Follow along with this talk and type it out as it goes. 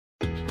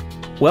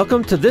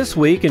Welcome to This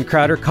Week in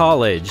Crowder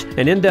College,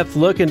 an in-depth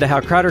look into how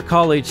Crowder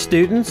College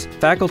students,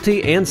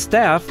 faculty, and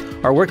staff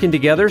are working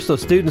together so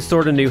students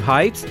soar to new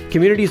heights,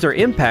 communities are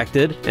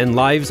impacted, and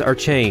lives are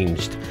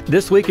changed.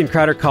 This Week in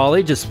Crowder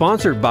College is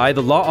sponsored by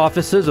the law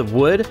offices of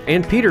Wood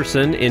and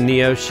Peterson in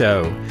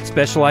Neosho,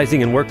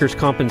 specializing in workers'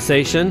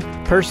 compensation,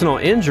 personal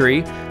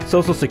injury,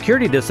 Social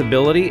Security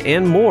disability,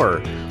 and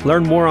more.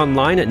 Learn more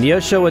online at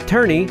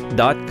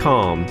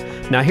neoshoattorney.com.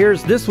 Now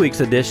here's this week's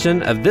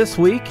edition of This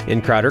Week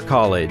in Crowder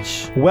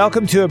College.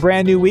 Welcome to a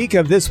brand new week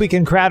of This Week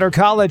in Crowder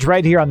College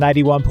right here on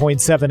 91.7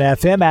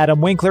 FM.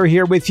 Adam Winkler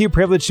here with you.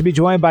 Privileged to be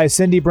joined by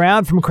Cindy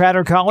Brown from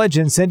Crowder College.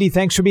 And Cindy,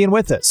 thanks for being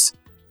with us.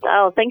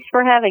 Oh, thanks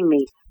for having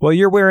me. Well,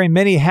 you're wearing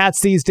many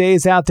hats these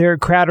days out there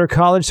at Crowder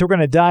College, so we're going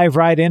to dive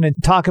right in and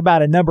talk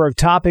about a number of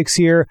topics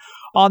here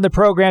on the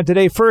program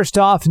today. First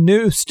off,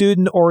 new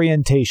student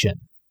orientation.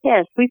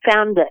 Yes, we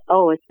found that,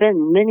 it's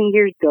been many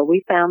years ago,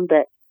 we found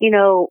that,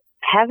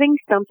 having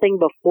something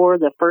before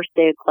the first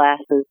day of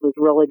classes was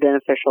really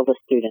beneficial to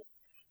students.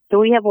 So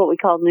we have what we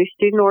call new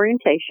student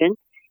orientation,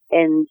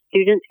 and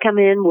students come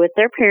in with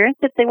their parents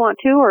if they want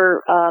to,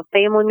 or a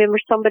family member,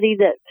 somebody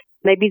that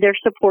maybe their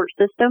support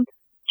system,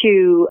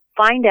 to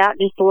find out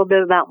just a little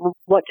bit about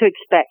what to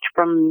expect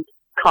from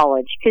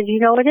college. Because,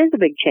 it is a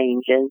big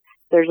change, and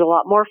there's a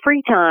lot more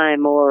free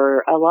time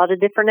or a lot of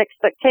different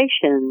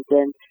expectations.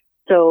 And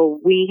so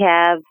we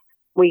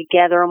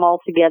gather them all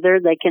together.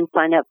 They can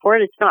sign up for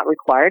it. It's not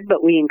required,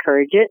 but we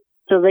encourage it.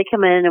 So they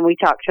come in and we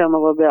talk to them a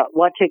little bit about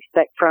what to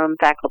expect from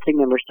faculty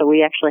members. So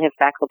we actually have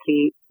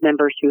faculty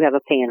members who have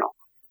a panel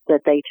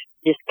that they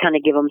just kind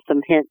of give them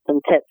some hints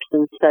and tips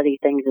and study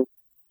things and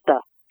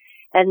stuff.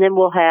 And then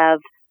we'll have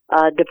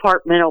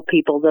departmental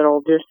people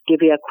that'll just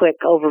give you a quick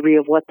overview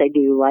of what they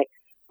do. Like,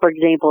 for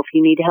example, if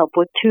you need help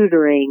with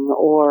tutoring,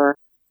 or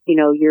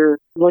you're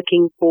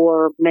looking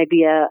for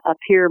maybe a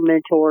peer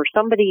mentor,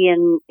 somebody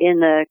in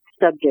the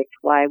subject,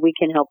 why we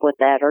can help with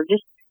that, or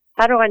just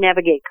how do I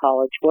navigate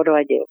college? What do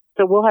I do?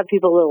 So we'll have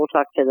people that will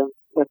talk to them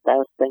with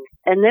those things.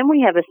 And then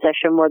we have a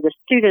session where the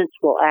students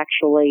will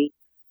actually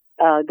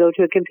go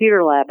to a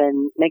computer lab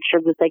and make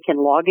sure that they can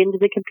log into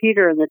the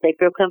computer and that they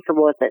feel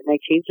comfortable with it, and they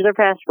change their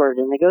password,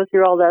 and they go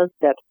through all those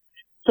steps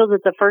so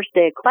that the first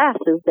day of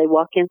classes, they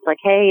walk in, it's like,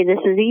 hey, this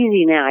is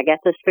easy now. I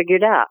got this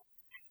figured out.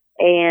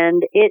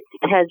 And it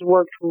has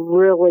worked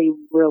really,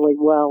 really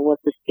well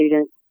with the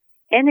students.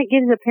 And it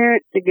gives the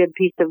parents a good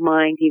peace of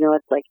mind.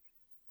 It's like,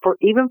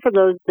 even for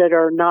those that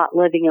are not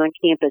living on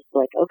campus,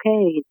 like,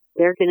 okay,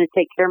 they're going to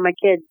take care of my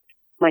kids.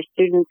 My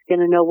student's going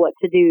to know what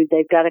to do.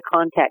 They've got a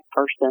contact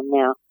person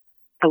now.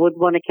 I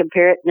wouldn't want to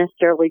compare it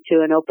necessarily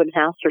to an open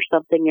house or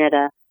something at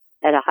a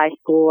high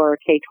school or a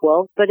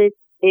K-12, but it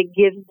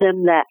gives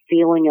them that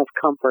feeling of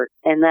comfort.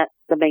 And that's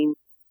the main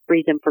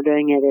reason for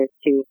doing it, is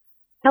to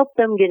help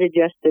them get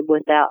adjusted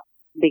without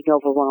being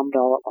overwhelmed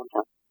all at one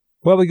time.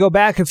 Well, we go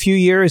back a few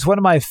years. One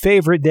of my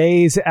favorite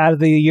days out of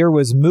the year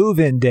was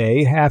move-in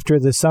day. After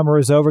the summer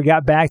was over,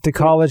 got back to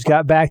college,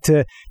 got back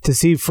to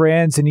see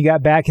friends, and you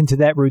got back into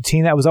that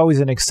routine. That was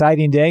always an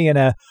exciting day, and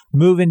a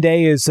move-in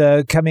day is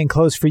coming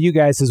close for you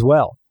guys as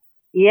well.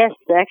 Yes,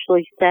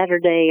 actually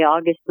Saturday,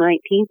 August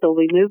 19th will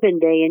be move-in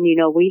day, and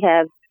we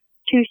have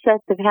two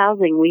sets of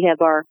housing. We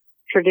have our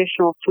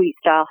traditional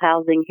suite-style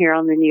housing here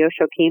on the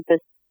Neosho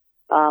campus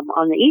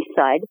on the east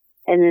side,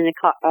 and then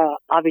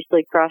obviously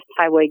across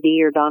Highway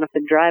D or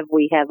Donovan Drive,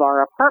 we have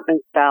our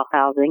apartment-style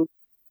housing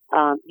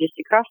just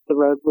across the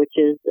road, which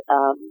is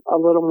a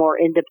little more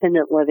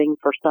independent living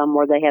for some,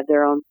 where they have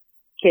their own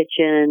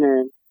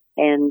kitchen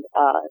and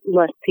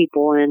less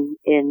people in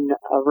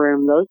a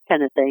room, those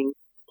kind of things.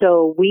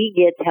 So we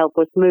get to help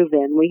with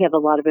move-in. We have a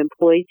lot of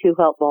employees who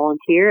help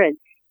volunteer, and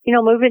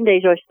move-in day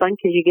is always fun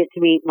because you get to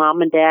meet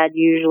mom and dad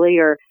usually,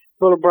 or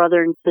little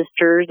brother and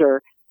sisters,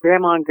 or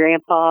grandma and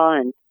grandpa,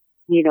 and,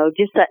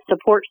 just that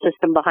support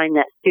system behind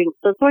that student.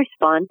 So it's always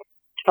fun.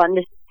 It's fun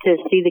to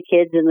see the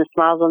kids and the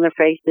smiles on their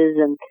faces,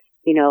 and,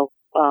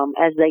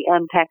 as they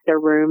unpack their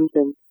rooms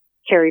and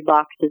carry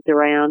boxes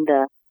around.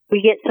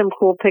 We get some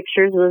cool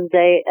pictures of the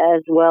day,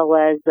 as well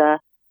as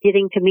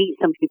getting to meet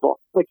some people,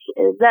 which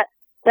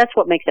that's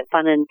what makes it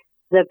fun. And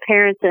the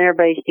parents and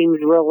everybody seem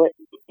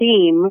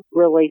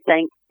really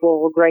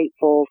thankful,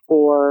 grateful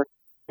for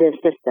the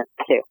assistance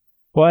too.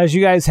 Well, as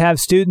you guys have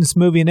students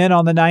moving in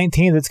on the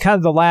 19th, it's kind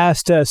of the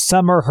last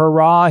summer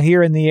hurrah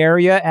here in the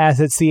area,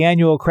 as it's the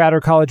annual Crowder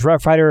College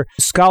Rough Rider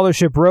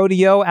Scholarship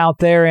Rodeo out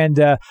there, and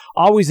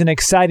always an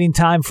exciting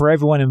time for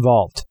everyone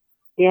involved.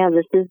 Yeah,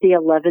 this is the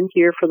 11th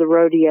year for the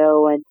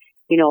rodeo, and,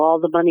 all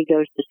the money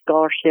goes to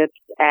scholarships,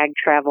 ag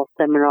travel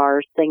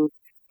seminars, things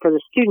for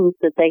the students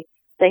that they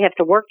have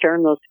to work to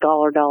earn those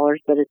scholar dollars,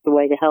 but it's a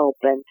way to help.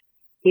 And,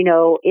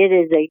 it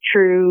is a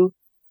true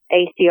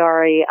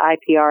ACRA,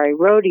 IPRA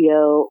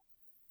rodeo.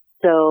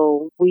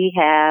 So we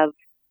have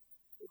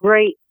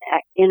great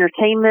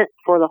entertainment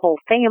for the whole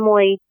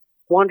family,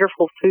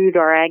 wonderful food.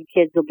 Our ag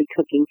kids will be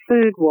cooking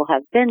food. We'll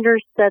have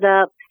vendors set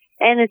up.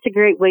 And it's a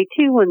great way,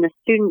 too, when the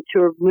students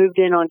who have moved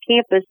in on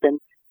campus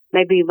and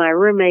maybe my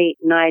roommate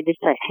and I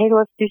decide, hey,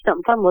 let's do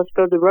something fun. Let's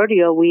go to the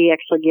rodeo. We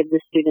actually give the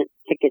students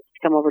tickets to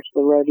come over to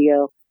the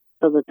rodeo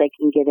so that they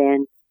can get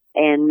in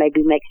and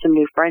maybe make some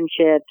new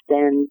friendships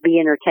and be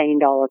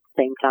entertained all at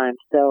the same time.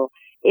 So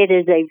it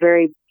is a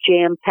very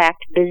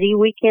jam-packed, busy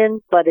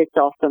weekend, but it's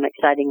also an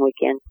exciting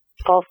weekend.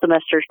 Fall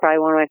semester is probably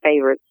one of my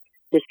favorites,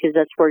 just because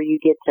that's where you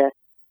get to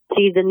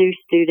see the new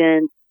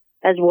students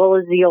as well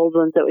as the old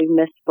ones that we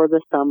missed for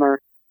the summer,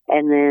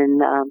 and then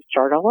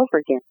start all over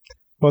again.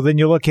 Well, then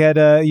you look at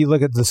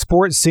the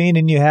sports scene,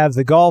 and you have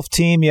the golf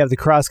team, you have the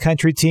cross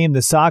country team,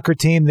 the soccer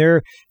team.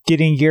 They're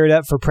getting geared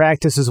up for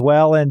practice as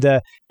well. And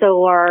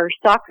so our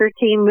soccer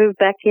team moved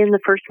back in the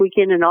first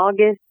weekend in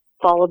August,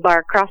 followed by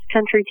our cross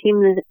country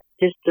team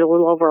just a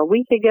little over a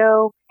week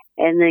ago,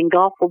 and then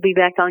golf will be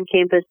back on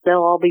campus.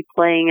 They'll all be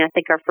playing. I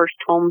think our first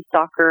home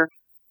soccer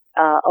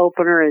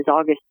opener is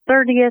August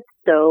 30th.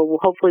 So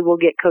hopefully we'll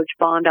get Coach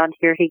Bond on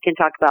here. He can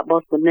talk about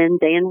both the men's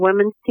and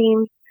women's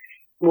teams.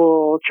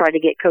 We'll try to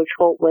get Coach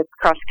Holt with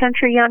cross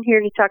country on here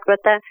to talk about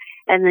that,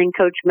 and then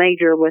Coach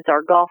Major with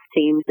our golf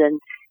teams. And,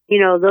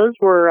 those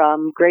were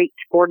great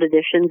sport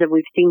additions, and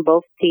we've seen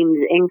both teams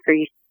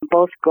increase.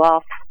 Both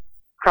golf,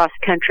 cross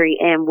country,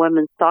 and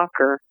women's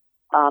soccer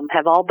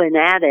have all been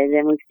added,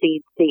 and we've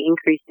seen the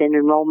increase in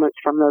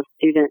enrollments from those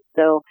students.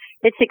 So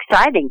it's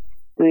exciting.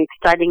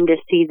 Exciting to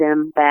see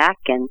them back,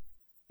 and,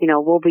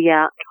 we'll be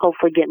out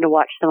hopefully getting to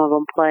watch some of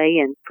them play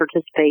and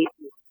participate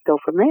and go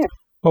from there.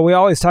 Well, we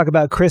always talk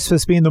about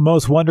Christmas being the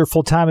most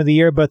wonderful time of the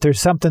year, but there's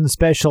something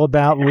special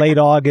about late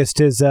August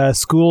as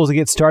schools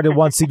get started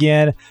once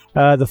again.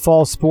 The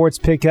fall sports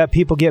pick up,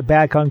 people get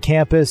back on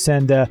campus,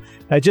 and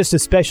just a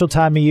special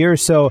time of year.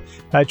 So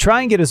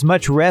try and get as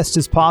much rest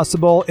as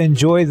possible.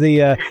 Enjoy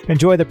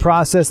the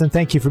process, and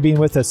thank you for being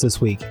with us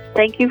this week.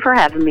 Thank you for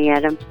having me,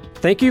 Adam.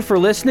 Thank you for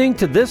listening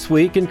to This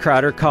Week in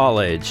Crowder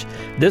College.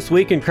 This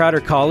Week in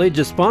Crowder College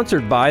is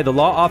sponsored by the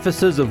law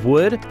offices of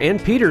Wood and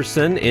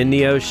Peterson in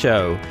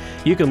Neosho.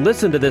 You can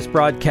listen to this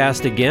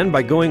broadcast again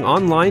by going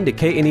online to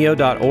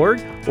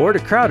kneo.org or to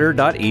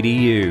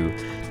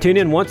crowder.edu. Tune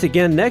in once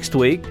again next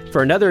week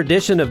for another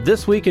edition of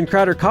This Week in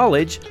Crowder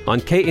College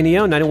on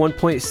KNEO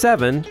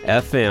 91.7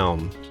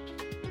 FM.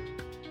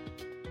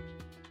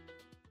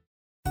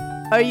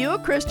 Are you a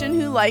Christian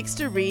who likes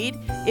to read?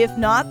 If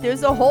not,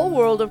 there's a whole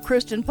world of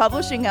Christian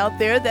publishing out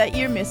there that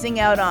you're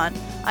missing out on.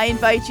 I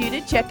invite you to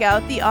check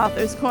out the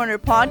Author's Corner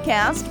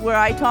podcast, where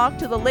I talk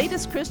to the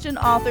latest Christian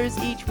authors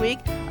each week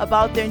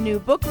about their new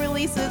book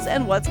releases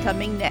and what's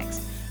coming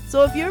next.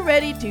 So if you're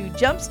ready to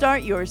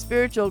jumpstart your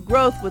spiritual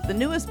growth with the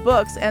newest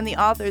books and the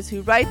authors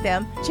who write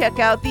them, check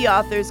out the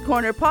Author's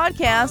Corner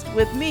podcast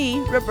with me,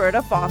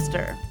 Roberta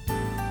Foster.